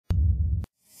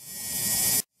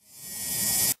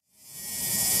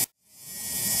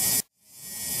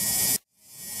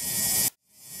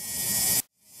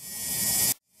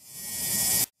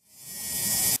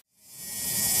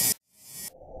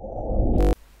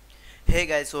Hey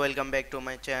guys, welcome back to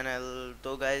my channel.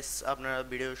 তো guys, আপনারা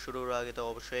video শুরুর আগে তো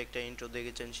অবশ্যই একটা ইন্ট্রো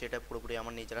দেখেছেন, সেটা পুরোপুরি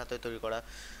আমার নিজের হাতে তৈরি করা।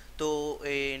 তো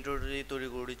এই ইন্ট্রোটি তৈরি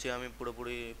করেছি আমি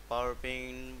পুরোপুরি পাওয়ার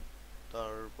পয়েন্ট,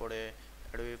 তারপরে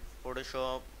অ্যাডোবি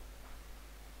ফটোশপ,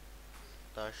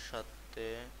 তার সাথে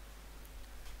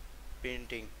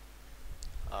পেন্টিং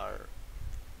আর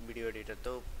ভিডিও এডিটর।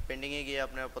 তো পেন্টিংয়ে গিয়ে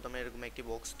আপনারা প্রথমে এরকম একটি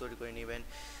বক্স তৈরি করে নেবেন।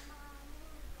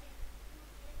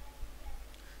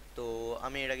 তো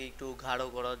আমি এটাকে একটু গাঢ়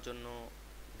করার জন্য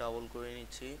ডাবল করে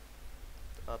নিচ্ছি।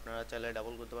 তো আপনারা চাইলে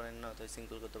ডাবল করতে পারেন, না তো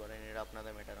সিঙ্গেল করতে পারেন, এটা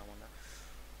আপনাদের ম্যাটার, আমার না।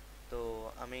 তো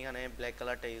আমি এখানে ব্ল্যাক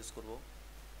কালারটা ইউজ করব,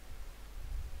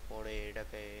 পরে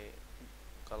এটাকে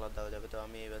কালার দেওয়া যাবে। তো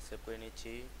আমি এবার সেভ করে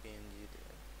নিচ্ছি পিএনজিতে।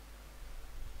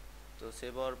 তো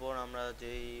সেভ হওয়ার পর আমরা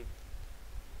যেই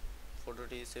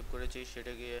ফটোটি সেভ করেছি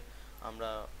সেটাকে আমরা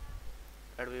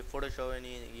অ্যাডোবি ফটোশপে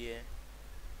নিয়ে গিয়ে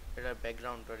এটার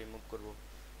ব্যাকগ্রাউন্ডটা রিমুভ করব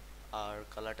আর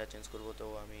কালারটা চেঞ্জ করব। তো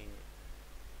আমি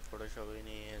ফটোশপে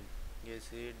নিয়ে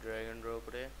গেছি ড্র্যাগ অ্যান্ড ড্র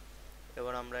করে।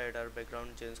 এবার আমরা এটার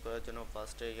ব্যাকগ্রাউন্ড চেঞ্জ করার জন্য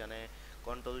ফার্স্টে এখানে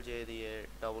কন্ট্রোল জে দিয়ে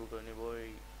ডাবল করে নিব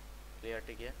এই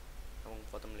লেয়ারটিকে এবং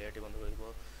প্রথম লেয়ারটি বন্ধ করে দিব।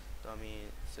 তো আমি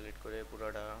সিলেক্ট করে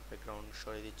পুরোটা ব্যাকগ্রাউন্ড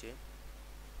সরিয়ে দিচ্ছি।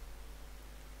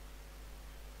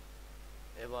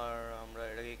 এবার আমরা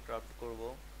এটাকে ক্রাফট করব,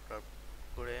 ক্রাফট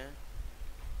করে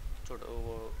ছোট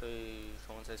এই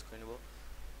সমান সাইজ করে নেব।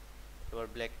 এবার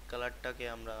ব্ল্যাক কালারটাকে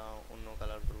আমরা অন্য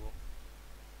কালার করব।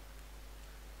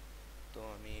 তো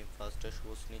আমি ফার্স্টে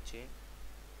সবুজ নিচ্ছি।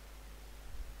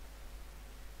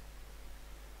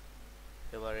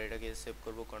 এবার এটাকে সেভ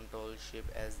করব কন্ট্রোল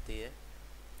শিফট এস দিয়ে।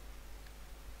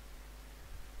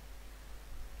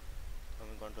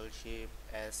 আমি কন্ট্রোল শিফট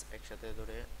এস একসাথে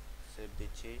ধরে সেভ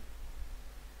দিচ্ছি।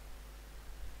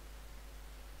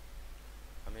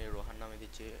 আমি রোহান নামে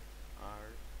দিচ্ছি, আর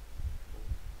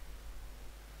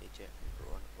নিচে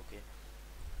রোহান, ওকে।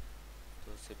 তো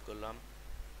সেভ করলাম।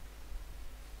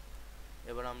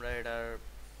 এবার আমরা এটার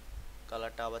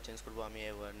কালারটা আবার চেঞ্জ করব। আমি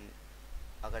এবার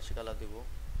আকাশি কালার দেব,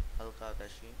 হালকা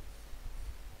আকাশি।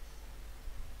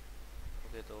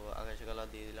 ওকে, তো আকাশি কালার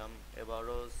দিয়ে দিলাম।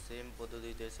 এবারও সেম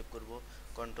পদ্ধতিতে সেভ করব,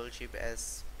 কন্ট্রোল শিফট এস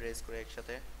প্রেস করে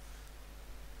একসাথে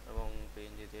এবং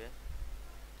পিএনজি দিয়ে।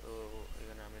 তো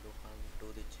এখানে আমি রোহান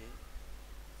 2 দিচ্ছি।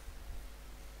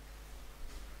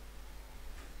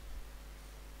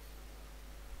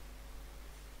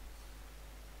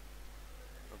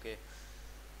 ওকে,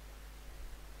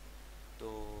 তো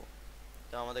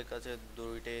তো আমাদের কাছে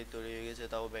দুইটাই তৈরি হয়ে গেছে,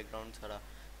 তাও ব্যাকগ্রাউন্ড ছাড়া।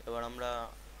 এবার আমরা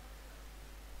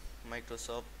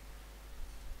মাইক্রোসফট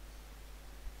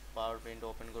পাওয়ার পয়েন্ট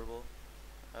ওপেন করব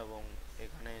এবং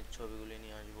এখানে ছবিগুলি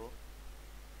নিয়ে আসব।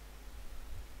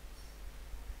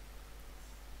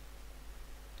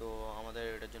 তো আমাদের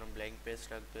এটার জন্য ব্ল্যাঙ্ক পেজ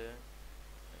রাখবে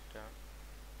একটা।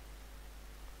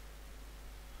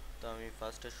 তো আমি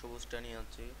ফার্স্টে সবুজটা নিয়ে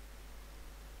আসছি।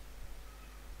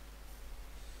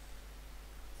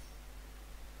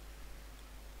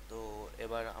 তো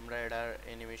এবার আমরা এটার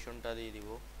অ্যানিমেশনটা দিয়ে দিব।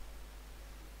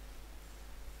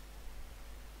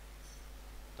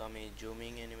 তো আমি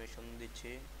জুমিং অ্যানিমেশন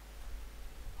দিচ্ছি,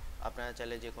 আপনারা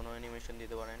চাইলে যে কোনো অ্যানিমেশন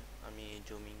দিতে পারেন, আমি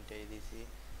জুমিংটাই দিছি।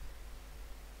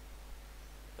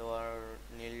 এবার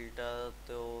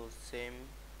নীলটাতেও সেম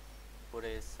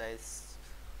করে সাইজ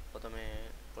প্রথমে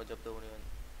পর্যাপ্ত পরিমাণ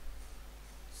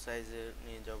সাইজে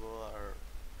নিয়ে যাব আর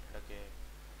এটাকে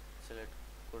সিলেক্ট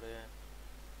করে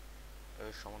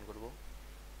সমান করব।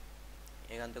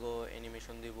 এখান থেকেও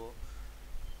অ্যানিমেশন দিব,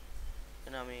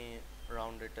 এখানে আমি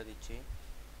রাউন্ডেডটা দিচ্ছি।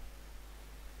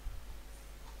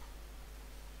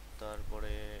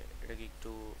 তারপরে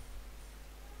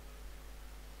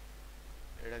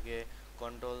এটাকে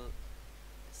কন্ট্রোল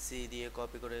সি দিয়ে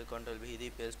কপি করে কন্ট্রোল ভি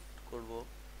দিয়ে পেস্ট করব,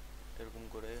 এরকম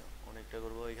করে অনেকটা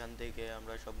করব। এখান থেকে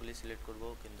আমরা সবগুলি সিলেক্ট করব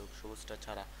কিন্তু সবুজটা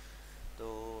ছাড়া। তো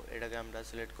এটাকে আমরা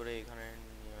সিলেক্ট করে এখানে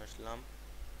নিয়ে আসলাম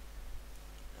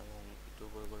এবং একটু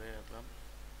উপর করে রাখলাম।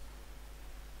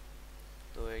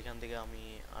 তো এখান থেকে আমি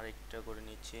আরেকটা করে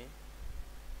নিচ্ছি।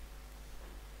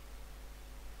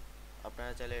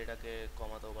 আপনারা চাইলে এটাকে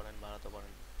কমাতেও পারেন, বাড়াতেও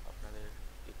পারেন, আপনাদের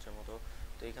ইচ্ছে মতো।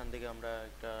 তো এখান থেকে আমরা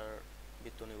একটা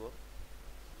বৃত্ত নিব।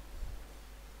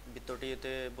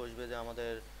 বৃত্তটিতে বসবে যে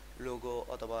আমাদের লোগো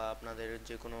অথবা আপনাদের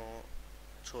যে কোনো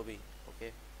ছবি। ওকে,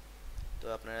 তো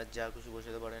আপনারা যা খুশি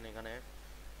বসাতে পারেন এখানে।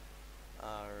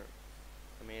 আর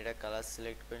আমি এটা কালার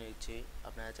সিলেক্ট করে নিচ্ছি,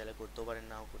 আপনারা চাইলে করতেও পারেন,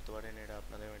 নাও করতে পারেন, এটা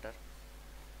আপনাদের ম্যাটার।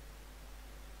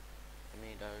 আমি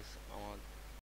এটা আমার